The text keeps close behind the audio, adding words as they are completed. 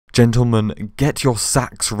Gentlemen, get your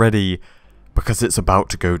sacks ready, because it's about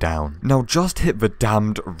to go down. Now just hit the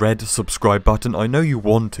damned red subscribe button. I know you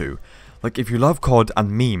want to. Like, if you love COD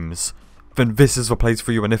and memes, then this is the place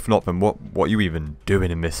for you, and if not, then what are you even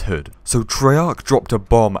doing in this hood? So Treyarch dropped a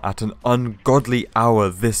bomb at an ungodly hour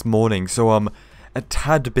this morning, so a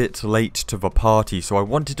tad bit late to the party, so I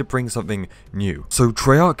wanted to bring something new. So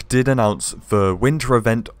Treyarch did announce the winter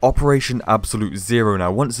event Operation Absolute Zero.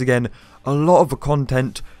 Now once again, a lot of the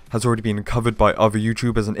content has already been covered by other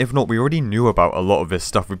YouTubers, and if not, we already knew about a lot of this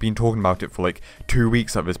stuff. We've been talking about it for like 2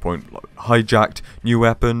 weeks at this point. Like, hijacked, new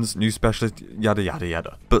weapons, new specialists, yada yada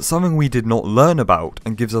yada. But something we did not learn about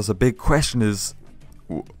and gives us a big question is,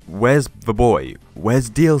 where's the boy? Where's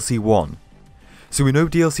DLC 1? So we know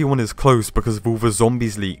DLC 1 is close because of all the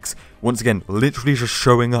zombies leaks, once again, literally just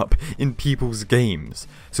showing up in people's games.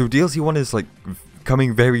 So DLC 1 is like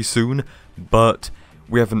coming very soon, but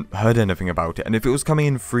we haven't heard anything about it. And if it was coming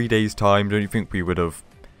in 3 days time, don't you think we would have,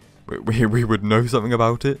 we would know something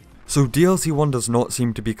about it? So DLC 1 does not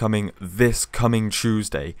seem to be coming this coming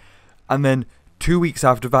Tuesday. And then 2 weeks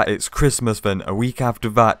after that it's Christmas, then a week after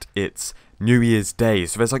that it's New Year's Day.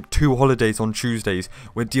 So there's like 2 holidays on Tuesdays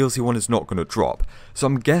where DLC 1 is not going to drop. So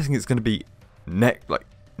I'm guessing it's going to be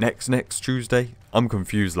next Tuesday. I'm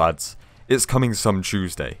confused, lads. It's coming some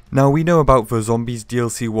Tuesday. Now we know about the Zombies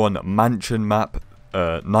DLC 1 mansion map,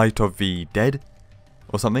 Night of the Dead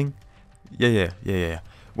or something. Yeah.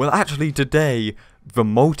 Well, actually today the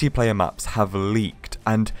multiplayer maps have leaked,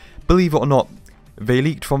 and believe it or not, they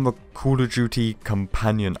leaked from the Call of Duty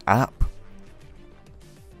companion app.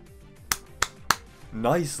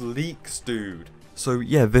 Nice leaks, dude. So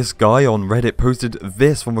yeah, this guy on Reddit posted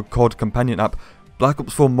this from the COD companion app: Black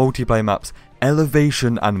Ops 4 multiplayer maps,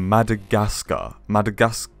 Elevation and Madagascar.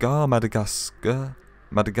 Madagascar.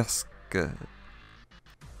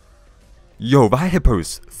 Yo, that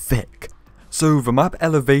hippo's thick. So the map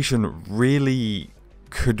Elevation really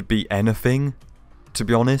could be anything, to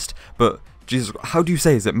be honest. But Jesus, how do you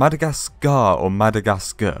say? Is it Madagascar or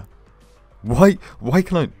Madagascar? Why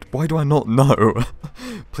do I not know?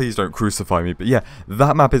 Please don't crucify me. But yeah,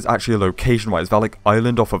 that map is actually a location, right? It's that like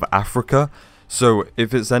island off of Africa. So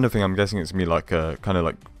if it's anything, I'm guessing it's gonna be like a kind of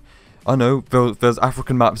like, I don't know, there's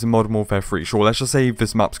African maps in Modern Warfare 3. Sure, let's just say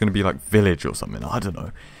this map's gonna be like Village or something. I don't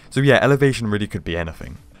know. So yeah, Elevation really could be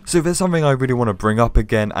anything. So there's something I really want to bring up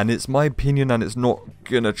again, and it's my opinion, and it's not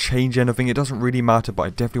gonna change anything. It doesn't really matter, but I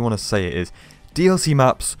definitely want to say it is DLC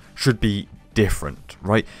maps should be different,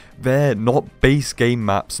 right? They're not base game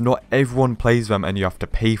maps. Not everyone plays them, and you have to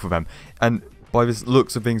pay for them. And by the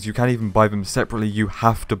looks of things, you can't even buy them separately. You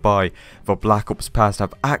have to buy the Black Ops Pass to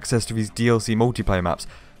have access to these DLC multiplayer maps.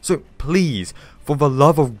 So please, for the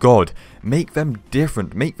love of God, make them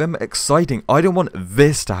different, make them exciting. I don't want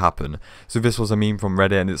this to happen. So this was a meme from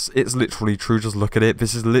Reddit, and it's literally true. Just look at it.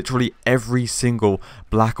 This is literally every single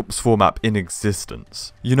Black Ops 4 map in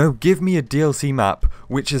existence. You know, give me a DLC map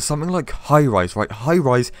which is something like High Rise, right? High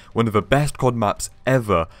Rise, one of the best COD maps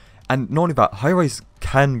ever. And not only that, High Rise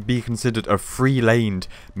can be considered a free-laned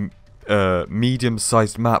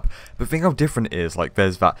medium-sized map, but think how different it is. Like,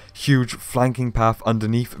 there's that huge flanking path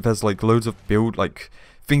underneath. There's like loads of build like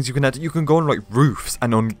things you can add. You can go on like roofs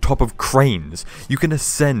and on top of cranes. You can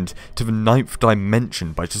ascend to the 9th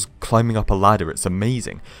dimension by just climbing up a ladder. It's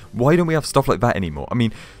amazing. Why don't we have stuff like that anymore? I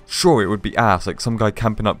mean, sure, it would be ass, like some guy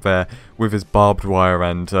camping up there with his barbed wire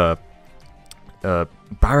and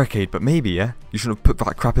barricade, but maybe, yeah, you shouldn't have put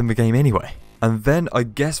that crap in the game anyway. And then I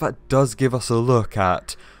guess that does give us a look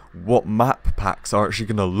at what map packs are actually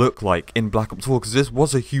going to look like in Black Ops 4, because this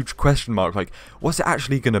was a huge question mark. Like, what's it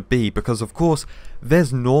actually going to be? Because of course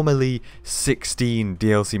there's normally 16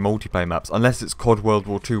 DLC multiplayer maps, unless it's COD World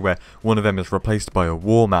War 2 where one of them is replaced by a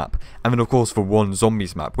war map, and then of course the one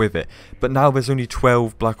zombies map with it. But now there's only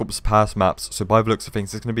 12 Black Ops Pass maps, so by the looks of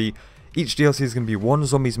things it's going to be, each DLC is going to be 1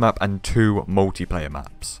 zombies map and 2 multiplayer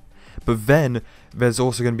maps. But then there's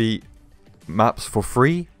also going to be maps for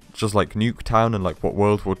free, just like Nuketown and like what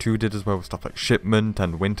World War 2 did as well, stuff like Shipment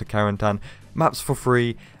and Winter Quarantine, maps for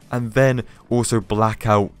free, and then also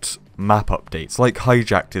Blackout map updates, like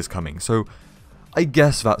Hijacked is coming. So I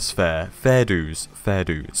guess that's fair. Fair dues, fair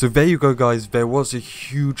dues. So there you go, guys. There was a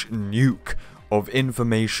huge nuke of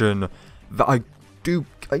information that I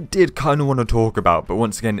did kind of want to talk about, but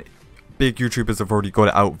once again, big YouTubers have already got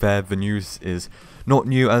it out there. The news is not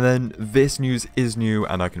new, and then this news is new,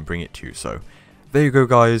 and I can bring it to you. So there you go,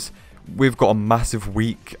 guys. We've got a massive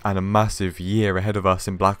week and a massive year ahead of us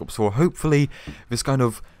in Black Ops 4. Hopefully, this kind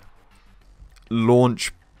of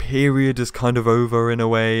launch period is kind of over in a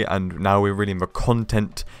way, and now we're really in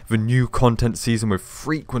the new content season with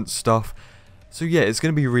frequent stuff. So yeah, it's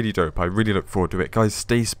going to be really dope. I really look forward to it. Guys,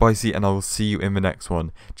 stay spicy and I will see you in the next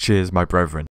one. Cheers, my brethren.